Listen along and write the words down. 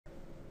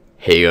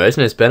Hey guys,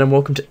 it's Ben and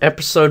welcome to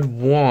episode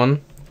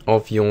 1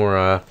 of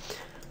your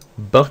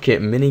Bukkit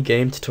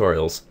Minigame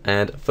Tutorials.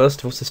 And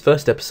first of all, this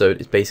first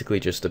episode is basically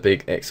just a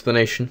big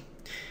explanation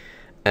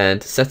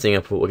and setting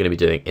up what we're going to be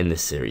doing in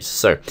this series.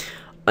 So,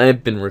 I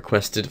have been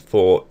requested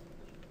for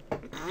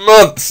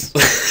months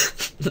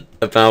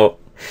about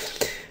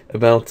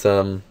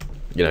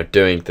you know,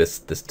 doing this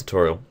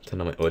tutorial. Turn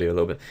on my audio a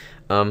little bit.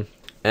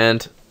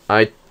 And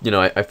I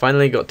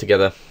finally got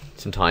together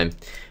some time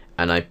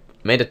and I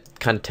made a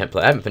kind of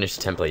template. I haven't finished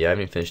the template yet. I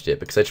haven't even finished it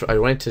because I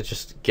wanted to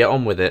just get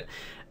on with it,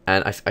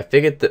 and I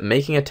figured that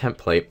making a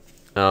template,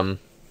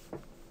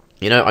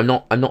 you know,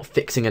 I'm not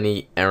fixing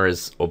any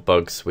errors or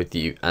bugs with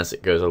you as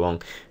it goes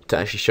along to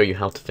actually show you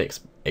how to fix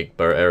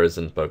errors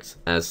and bugs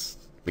as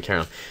we carry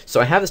on. So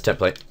I have this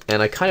template,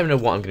 and I kind of know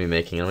what I'm going to be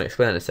making, and I'll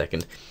explain that in a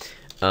second.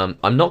 I'm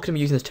not going to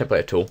be using this template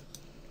at all.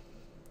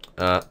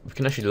 We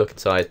can actually look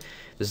inside.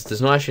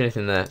 There's not actually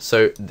anything there.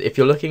 So if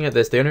you're looking at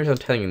this, the only reason I'm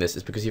telling you this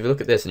is because if you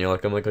look at this and you're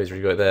like, oh my god, he's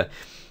really got it there.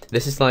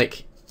 This is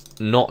like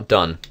not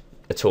done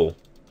at all.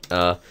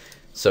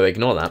 So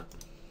ignore that.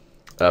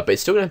 But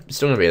it's still gonna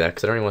be there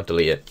because I don't really want to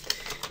delete it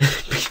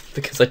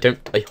because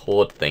I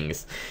hoard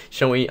things.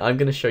 Shall we? I'm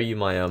gonna show you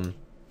my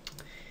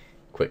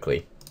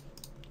quickly.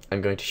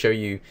 I'm going to show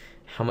you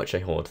how much I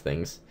hoard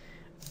things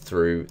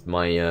through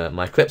my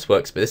my Eclipse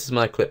workspace. This is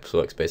my Eclipse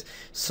workspace.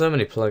 So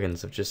many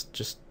plugins of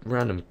just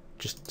random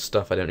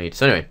stuff I don't need.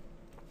 So anyway,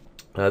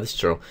 this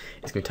tutorial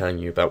is going to be telling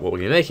you about what we're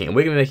going to be making, and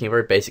we're going to be making a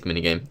very basic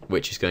minigame,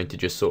 which is going to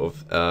just sort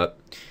of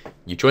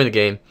you join the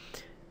game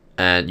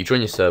and you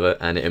join your server,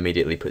 and it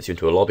immediately puts you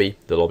into a lobby.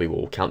 The lobby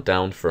will count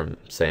down from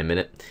say a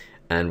minute,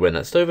 and when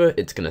that's over,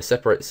 it's going to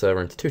separate the server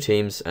into 2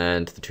 teams,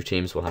 and the 2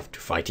 teams will have to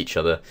fight each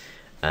other,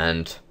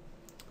 and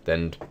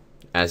then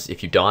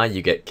if you die,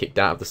 you get kicked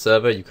out of the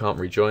server. You can't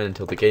rejoin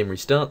until the game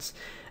restarts,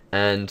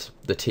 and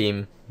the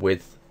team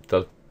with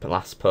the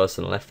last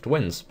person left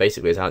wins,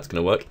 basically is how it's going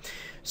to work.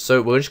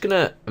 So we're just going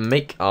to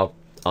make our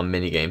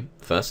minigame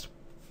first.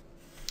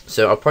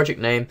 So our project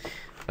name,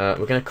 we're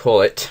going to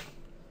call it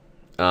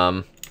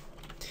the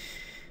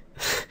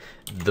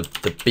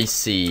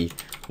BC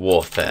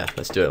Warfare.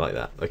 Let's do it like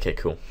that. Okay,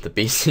 cool. The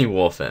BC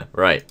Warfare,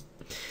 right.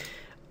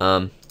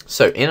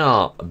 So in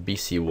our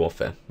BC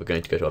Warfare, we're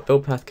going to go to our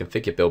build path,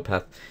 configure build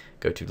path,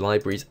 go to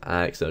libraries,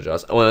 add external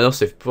jars. Oh, and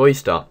also before we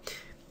start,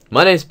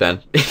 my name's Ben.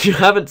 If you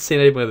haven't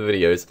seen any of the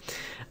videos,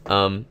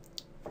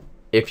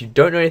 if you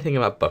don't know anything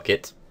about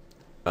Bukkit,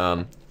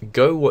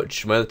 go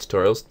watch my other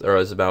tutorials. There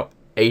is about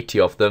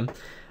 80 of them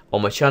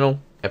on my channel,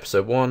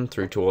 episode 1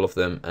 through to all of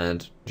them,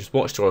 and just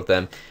watch all of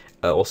them.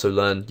 Also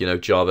learn, you know,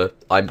 Java.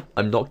 I'm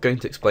not going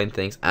to explain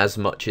things as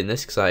much in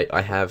this because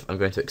I'm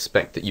going to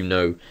expect that you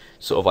know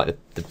sort of like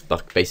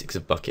the basics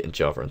of Bukkit and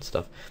Java and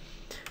stuff.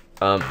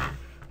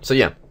 So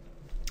yeah,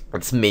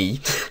 that's me.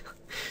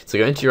 So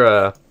go into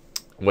your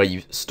where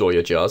you store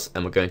your jars,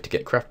 and we're going to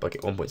get Craft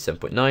Bukkit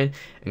 1.7.9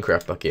 and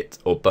Craft Bukkit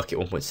or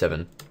Bukkit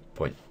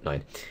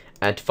 1.7.9.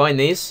 And to find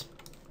these,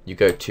 you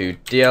go to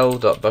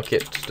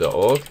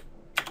dl.bukkit.org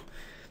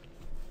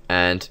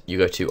and you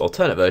go to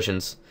alternate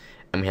versions,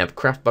 and we have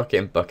Craft Bukkit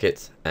and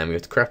Bukkit, and we go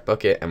to Craft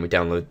Bukkit and we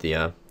download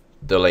the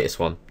latest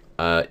one.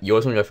 You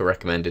always want to go for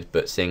recommended,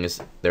 but seeing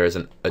as there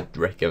isn't a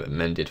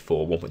recommended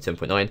for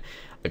 1.7.9,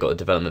 I got the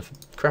development for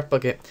Craft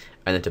Bukkit,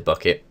 and then to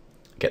Bukkit,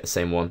 get the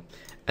same one,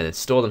 and then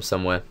store them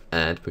somewhere,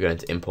 and we're going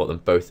to import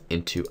them both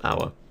into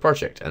our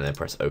project, and then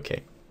press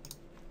OK.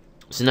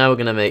 So now we're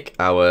going to make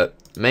our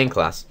main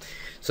class.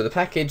 So the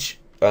package,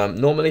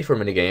 normally for a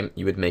minigame,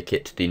 you would make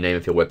it the name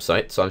of your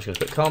website. So I'm just going to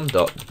put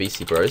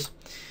com.TheBCBroz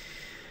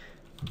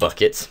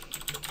Bukkit.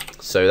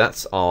 So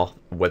that's our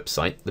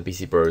website,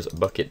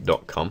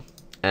 TheBCBrozBukkit.com.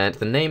 And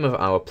the name of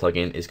our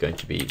plugin is going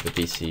to be the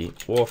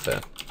BC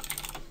Warfare,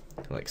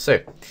 like so.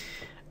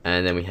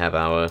 And then we have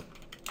our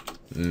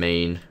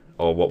main,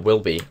 or what will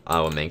be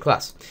our main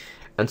class.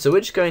 And so we're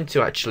just going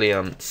to actually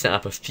set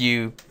up a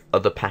few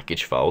other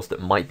package files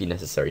that might be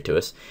necessary to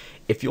us.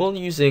 If you're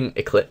using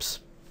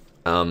Eclipse,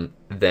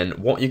 then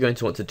what you're going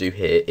to want to do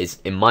here is,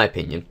 in my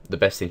opinion, the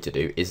best thing to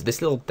do is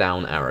this little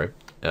down arrow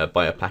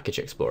by a package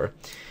explorer.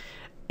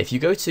 If you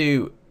go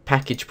to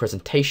package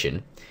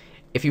presentation,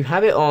 if you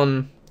have it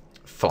on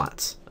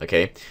flat,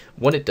 okay,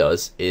 what it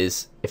does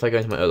is, if I go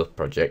into my other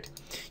project,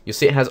 you'll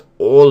see it has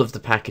all of the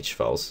package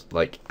files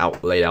like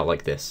laid out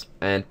like this,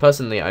 and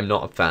personally I'm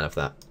not a fan of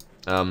that.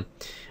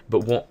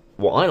 But what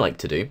I like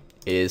to do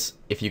is,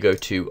 if you go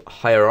to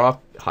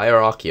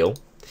hierarchical,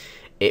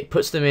 it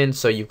puts them in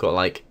so you've got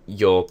like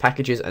your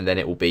packages, and then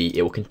it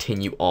will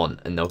continue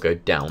on and they'll go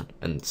down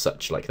and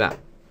such like that.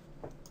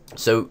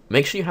 So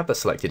make sure you have that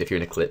selected if you're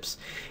in Eclipse.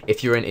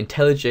 If you're in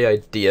IntelliJ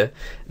IDEA,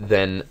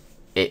 then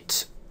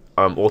it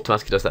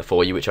automatically does that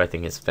for you, which I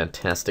think is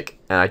fantastic,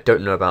 and I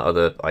don't know about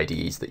other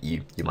IDEs that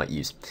you might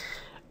use.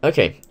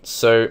 Okay,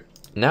 so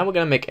now we're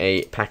going to make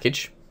a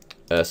package.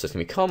 So it's going to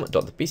be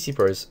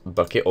com.TheBCBroz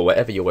Bukkit, or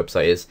whatever your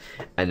website is,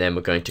 and then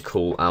we're going to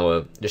call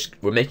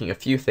we're making a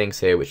few things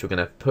here which we're going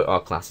to put our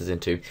classes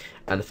into,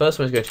 and the first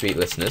one is going to be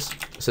listeners.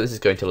 So this is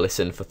going to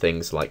listen for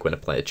things like when a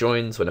player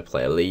joins, when a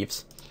player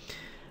leaves,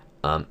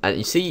 And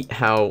you see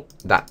how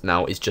that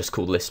now is just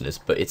called listeners,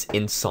 but it's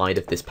inside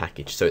of this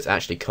package. So it's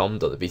actually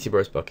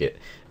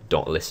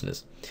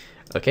com.thebcbrozbucket.listeners.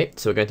 Okay,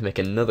 so we're going to make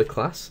another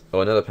class,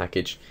 or another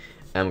package,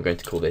 and we're going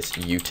to call this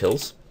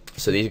utils.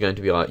 So these are going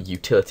to be our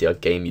utility, our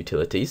game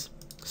utilities.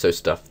 So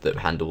stuff that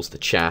handles the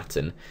chat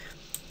and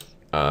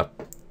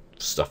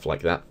stuff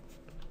like that.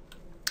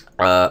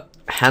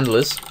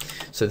 Handlers.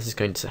 So this is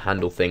going to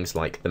handle things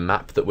like the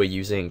map that we're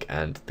using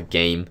and the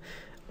game,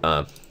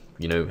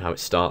 you know, how it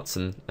starts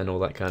and all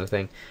that kind of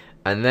thing.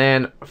 And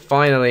then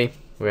finally,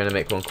 we're going to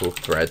make one called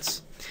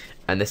threads.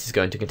 And this is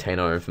going to contain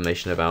our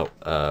information about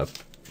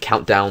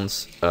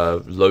countdowns,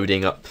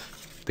 loading up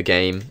the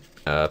game,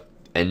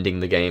 ending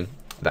the game,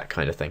 that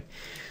kind of thing.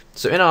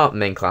 So in our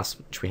main class,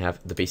 which we have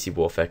the BC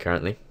Warfare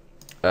currently,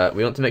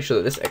 we want to make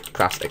sure that this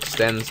class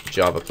extends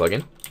Java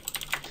plugin.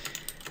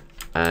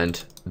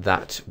 And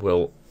that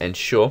will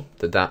ensure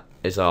that that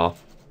is our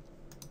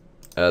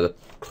the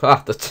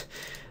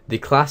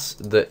class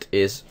that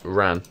is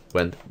ran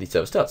when the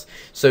server starts.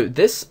 So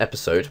this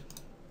episode,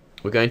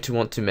 we're going to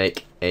want to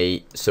make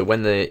so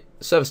when the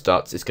server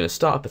starts, it's going to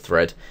start up a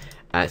thread,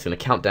 and it's going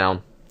to count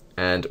down,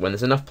 and when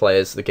there's enough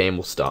players, the game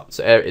will start.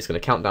 So it's going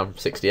to count down from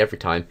 60 every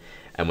time,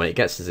 and when it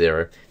gets to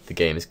 0, the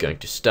game is going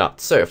to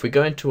start. So if we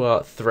go into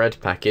our thread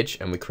package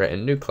and we create a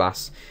new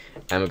class,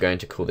 and we're going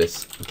to call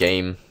this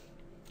game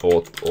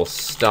or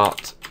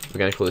start, we're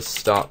going to call this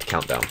start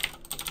countdown.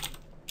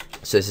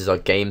 So this is our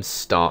game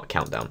start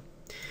countdown.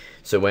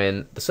 So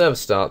when the server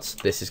starts,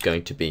 this is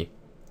going to be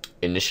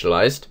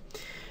initialized.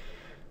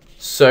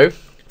 So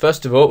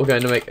first of all, we're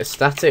going to make a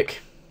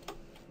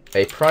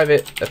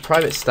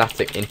private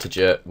static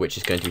integer, which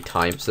is going to be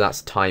time. So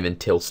that's time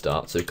until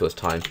start. So we call this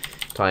time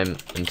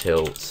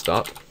until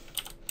start.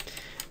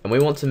 And we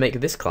want to make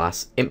this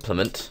class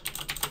implements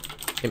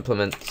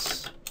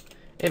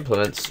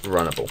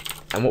runnable.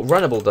 And what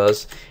runnable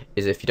does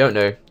is, if you don't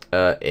know,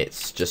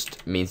 it's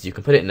just means you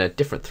can put it in a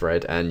different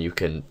thread and you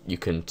can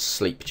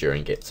sleep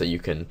during it. So you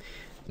can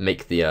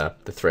make the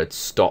thread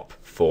stop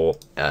for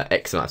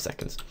X amount of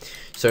seconds.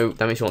 So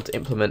that means you want to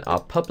implement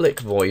our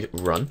public void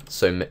run.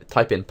 So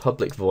type in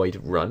public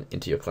void run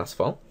into your class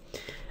file.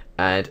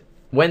 And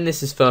when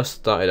this is first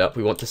started up,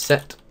 we want to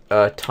set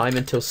time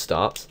until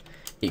start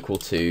equal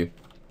to,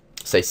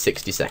 say,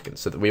 60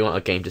 seconds. So that we want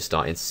our game to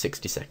start in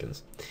 60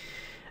 seconds.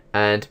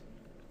 And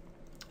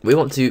we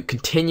want to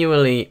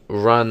continually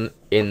run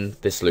in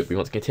this loop. We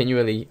want to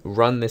continually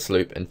run this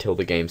loop until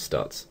the game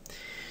starts.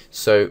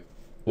 So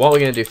what we're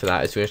going to do for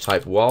that is we're going to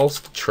type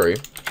whilst true.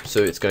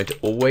 So it's going to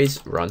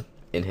always run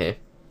in here.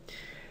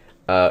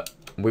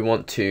 We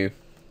want to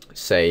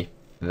say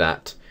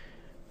that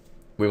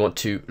we want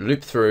to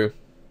loop through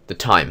the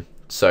time.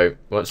 So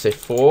we want to say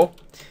for,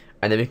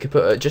 and then we can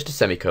put just a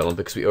semicolon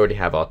because we already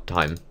have our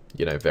time,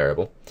 you know,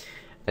 variable.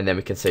 And then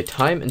we can say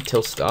time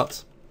until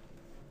start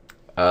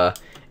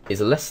is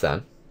less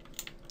than,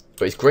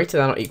 but it's greater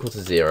than or equal to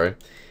 0.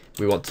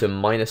 We want to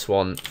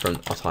 -1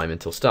 from our time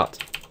until start.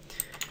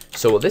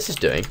 So what this is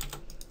doing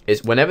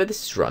is whenever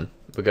this is run,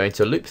 we're going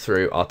to loop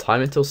through our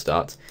time until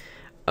start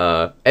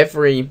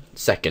every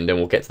second, and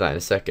we'll get to that in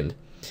a second,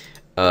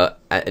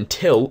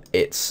 until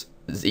it's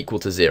equal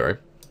to 0.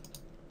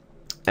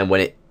 And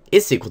when it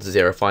is equal to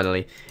 0,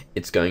 finally,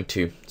 it's going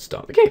to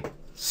start the game.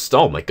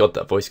 Oh my god,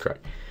 that voice crack.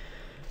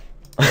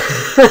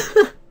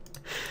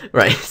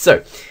 Right,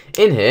 so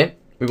in here,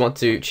 we want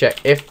to check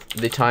if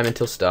the time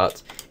until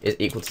start is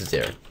equal to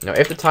 0. Now,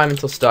 if the time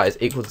until start is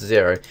equal to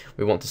 0,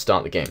 we want to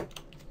start the game.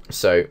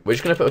 So we're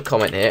just going to put a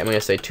comment here, and we're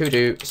going to say to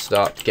do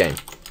start game,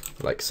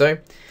 like so.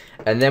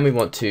 And then we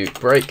want to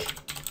break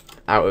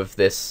out of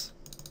this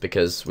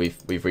because we've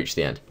reached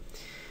the end.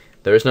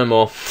 There is no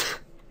more.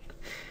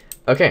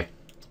 Okay,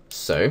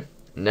 so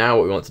now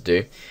what we want to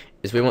do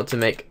is we want to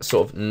make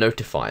sort of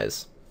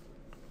notifiers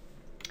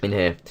in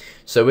here.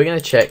 So we're going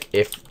to check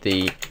if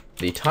the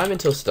time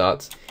until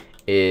start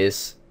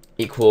is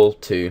equal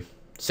to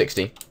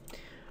 60,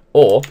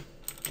 or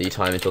the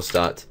time until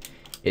start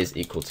is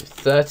equal to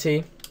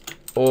 30,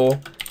 or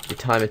the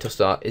time until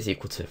start is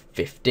equal to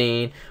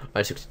 15,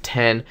 or it's equal to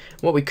 10.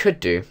 What we could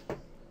do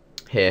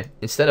here,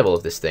 instead of all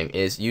of this thing,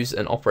 is use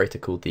an operator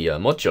called the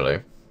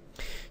modulo.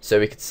 So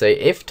we could say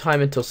if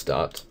time until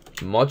start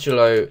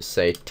modulo,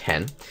 say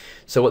 10.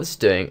 So what this is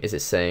doing is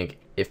it's saying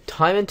if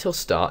time until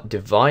start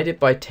divided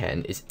by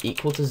 10 is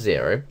equal to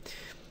 0,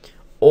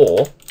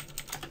 or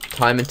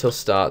time until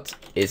start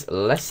is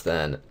less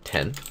than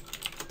 10,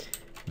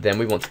 then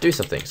we want to do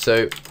something.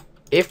 So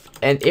if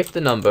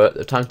the number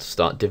of time to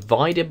start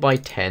divided by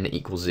 10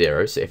 equals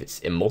 0, so if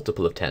it's a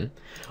multiple of 10,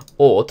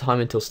 or time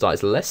until start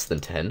is less than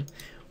 10,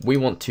 we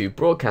want to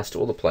broadcast to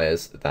all the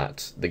players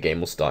that the game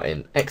will start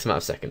in X amount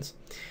of seconds.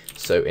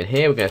 So in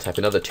here we're going to type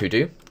another to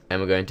do, and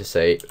we're going to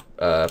say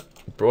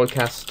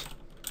broadcast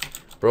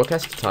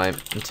time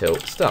until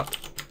start,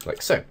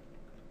 like so.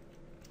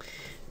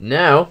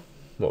 Now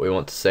what we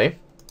want to say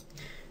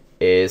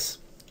is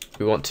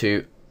we want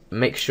to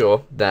make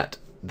sure that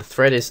the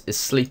thread is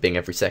sleeping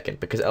every second,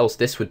 because else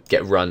this would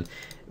get run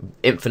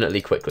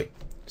infinitely quickly.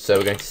 So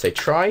we're going to say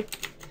try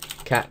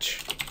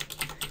catch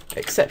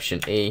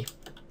exception E,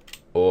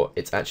 or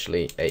it's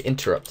actually a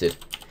interrupted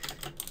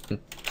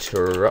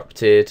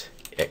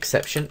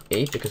exception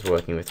E because we're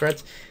working with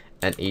threads,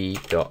 and E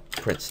dot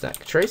print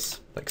stack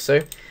trace, like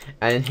so.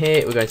 And in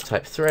here we're going to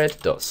type thread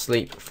dot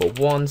sleep for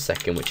 1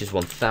 second, which is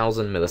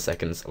 1000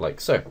 milliseconds, like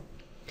so.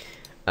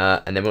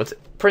 And then we want to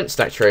print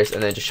stack trace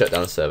and then just shut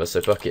down the server.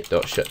 So bucket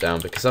dot shut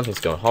down because something's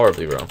gone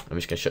horribly wrong. I'm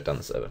just going to shut down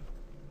the server.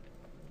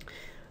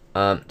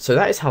 So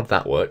that is how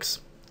that works.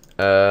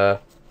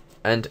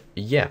 And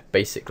yeah,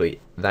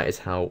 basically that is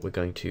how we're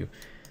going to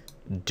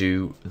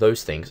do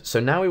those things. So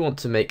now we want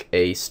to make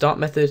a start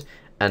method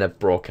and a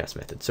broadcast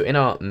method. So in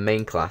our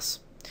main class,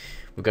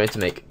 we're going to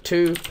make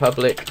two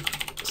public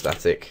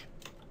static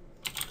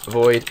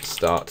void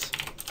start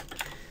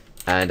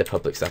and a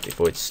public static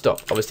void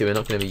stop. Obviously we're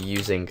not going to be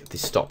using the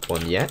stop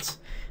one yet,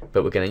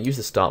 but we're going to use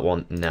the start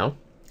one now.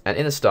 And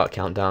in the start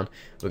countdown,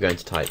 we're going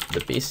to type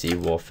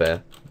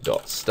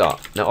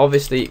TheBCBroz.start. Now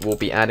obviously we'll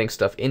be adding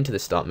stuff into the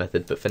start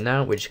method, but for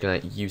now we're just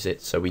going to use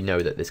it so we know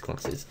that this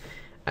class is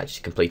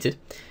actually completed.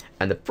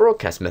 And the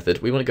broadcast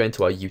method, we want to go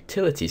into our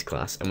utilities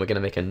class, and we're going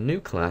to make a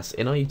new class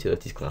in our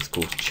utilities class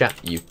called chat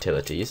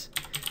utilities.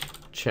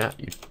 Chat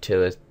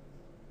utilities,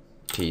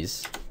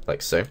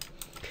 like so.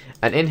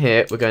 And in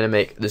here we're going to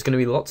make, there's going to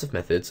be lots of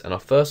methods, and our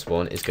first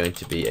one is going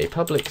to be a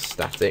public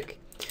static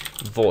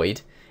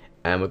void,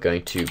 and we're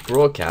going to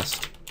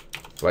broadcast,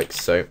 like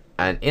so.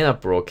 And in our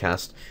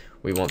broadcast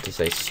we want to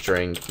say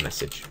string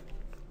message.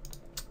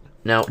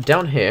 Now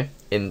down here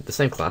in the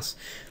same class,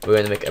 we're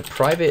going to make a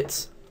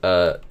private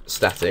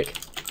static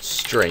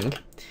string,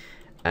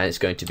 and it's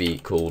going to be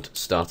called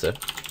starter,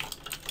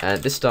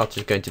 and this starter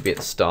is going to be at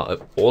the start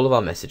of all of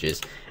our messages,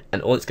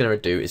 and all it's going to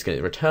do is going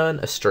to return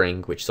a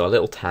string, which is our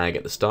little tag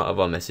at the start of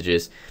our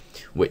messages,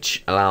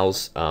 which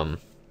allows the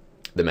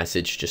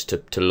message just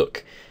to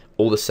look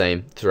all the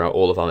same throughout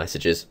all of our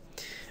messages,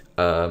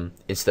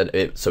 instead of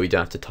it, so we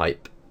don't have to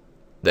type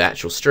the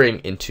actual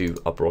string into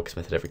our broadcast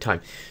method every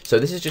time. So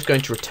this is just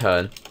going to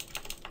return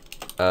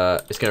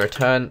it's going to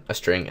return a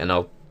string, and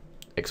I'll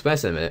explain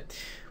this in a minute.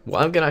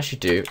 What I'm going to actually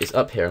do is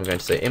up here I'm going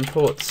to say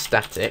import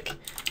static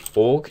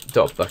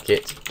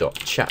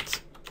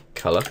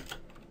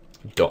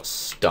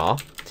org.bucket.chatColor.star,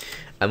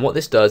 and what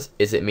this does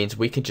is it means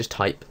we can just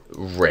type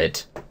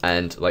red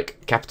and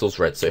like capitals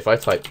red. So if I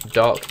type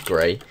dark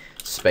grey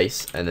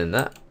space and then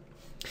that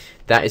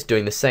is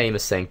doing the same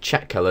as saying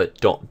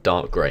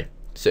chatColor.dark grey.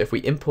 So if we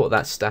import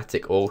that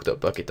static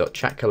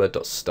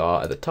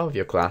org.bucket.chatColor.star at the top of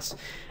your class,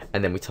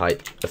 and then we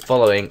type the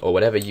following or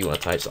whatever you want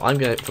to type. So I'm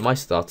going to, for my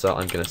starter,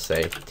 I'm going to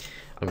say,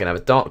 I'm going to have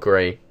a dark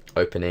grey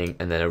opening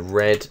and then a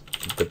red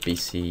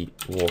TheBC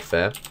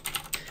Warfare,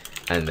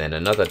 and then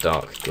another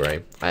dark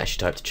grey. I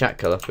actually typed chat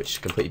color,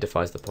 which completely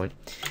defies the point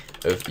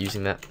of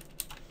using that,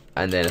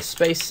 and then a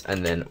space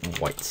and then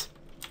white,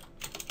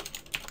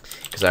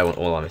 because I want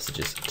all our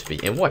messages to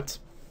be in white,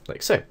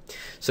 like so.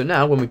 So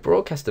now when we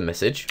broadcast a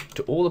message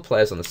to all the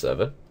players on the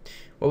server,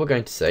 what we're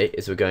going to say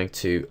is we're going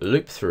to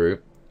loop through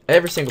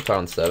every single player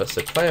on the server.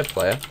 So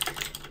player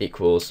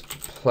equals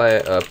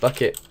player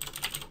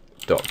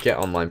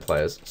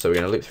bucket.getOnlinePlayers. So we're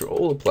going to loop through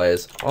all the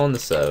players on the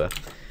server,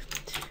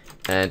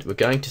 and we're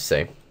going to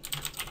say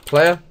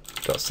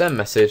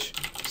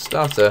player.sendMessage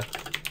starter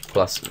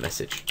plus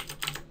message.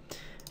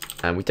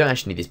 And we don't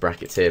actually need these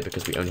brackets here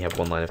because we only have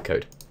one line of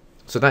code.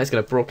 So that is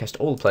going to broadcast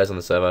all the players on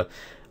the server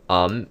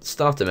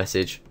starter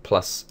message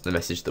plus the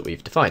message that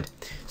we've defined.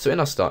 So in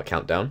our start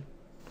countdown,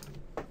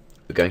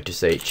 we're going to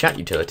say chat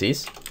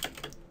utilities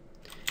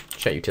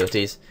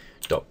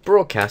dot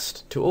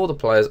broadcast to all the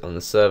players on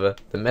the server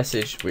the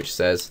message which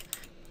says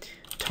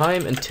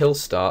time until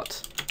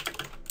start,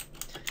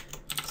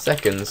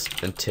 seconds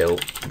until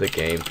the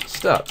game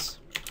starts,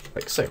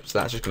 like so. So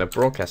that's just going to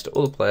broadcast to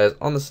all the players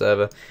on the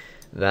server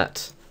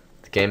that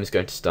the game is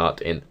going to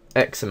start in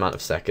X amount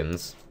of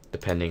seconds,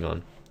 depending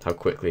on how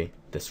quickly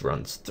this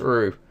runs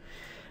through.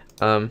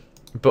 But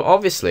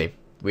obviously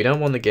we don't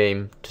want the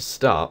game to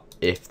start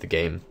if the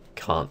game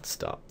can't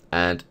start.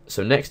 And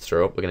so next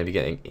tutorial we're going to be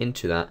getting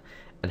into that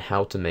and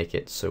how to make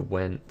it so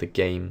when the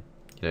game,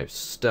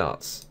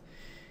 starts,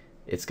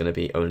 it's going to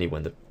be only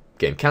when the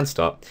game can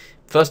start.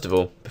 First of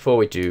all, before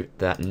we do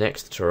that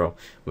next tutorial,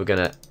 we're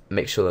going to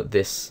make sure that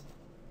this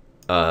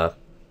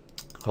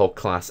whole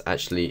class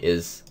actually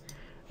is,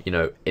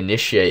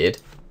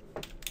 initiated.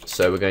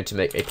 So we're going to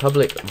make a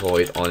public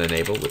void on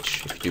enable,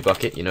 which if you do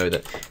bucket, you know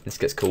that this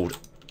gets called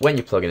when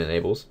your plugin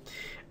enables.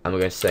 And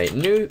we're going to say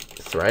new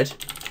thread.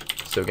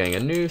 So we're getting a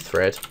new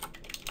thread,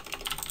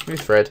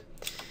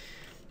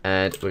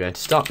 and we're going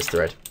to start this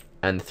thread,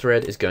 and the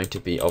thread is going to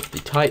be of the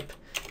type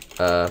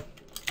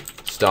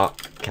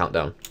start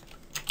countdown.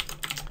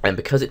 And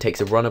because it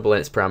takes a runnable in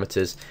its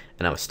parameters,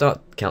 and our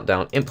start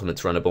countdown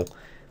implements runnable,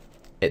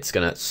 it's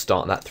going to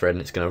start that thread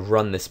and it's going to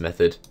run this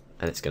method,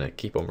 and it's going to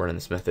keep on running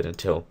this method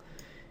until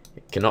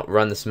it cannot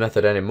run this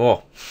method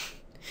anymore.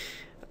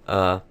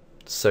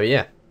 So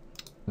yeah,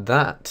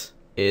 that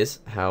is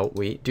how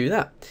we do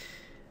that.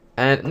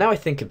 And now I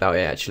think about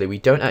it, actually, we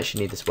don't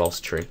actually need this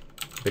whilst true,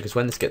 because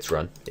when this gets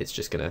run, it's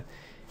just going to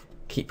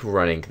keep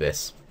running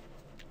this.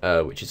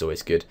 which is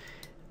always good.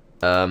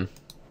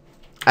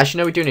 Actually,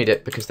 no, we do need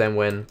it, because then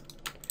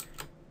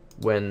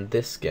when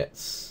this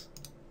gets...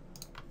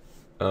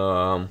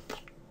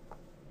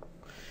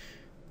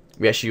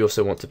 we actually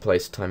also want to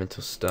place time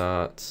until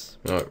start.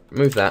 We'll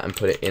remove that and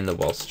put it in the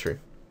whilst true,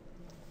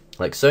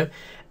 like so.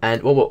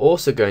 And what we're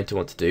also going to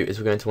want to do is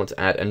we're going to want to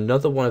add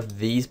another one of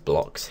these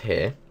blocks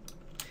here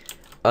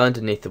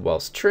underneath the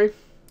whilst true.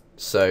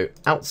 So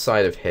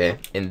outside of here,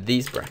 in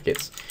these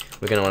brackets,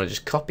 we're going to want to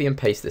just copy and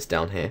paste this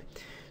down here,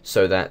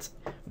 so that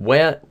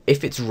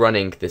if it's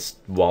running this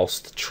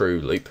whilst true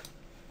loop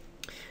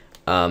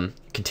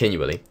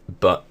continually,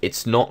 but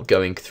it's not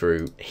going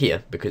through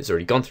here because it's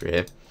already gone through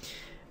here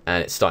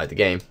and it started the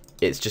game,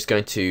 it's just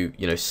going to,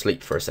 you know,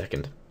 sleep for a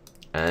second,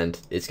 and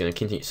it's going to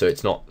continue. So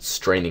it's not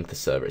straining the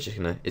server. It's just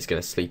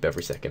going to sleep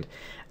every second,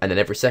 and then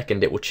every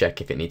second it will check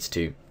if it needs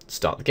to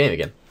start the game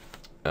again.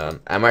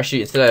 And we're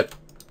actually, instead of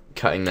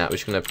cutting that, we're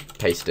just going to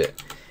paste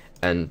it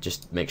and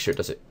just make sure it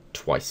does it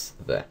twice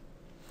there.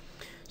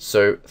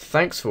 So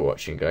thanks for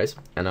watching, guys,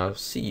 and I'll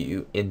see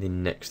you in the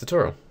next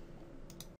tutorial.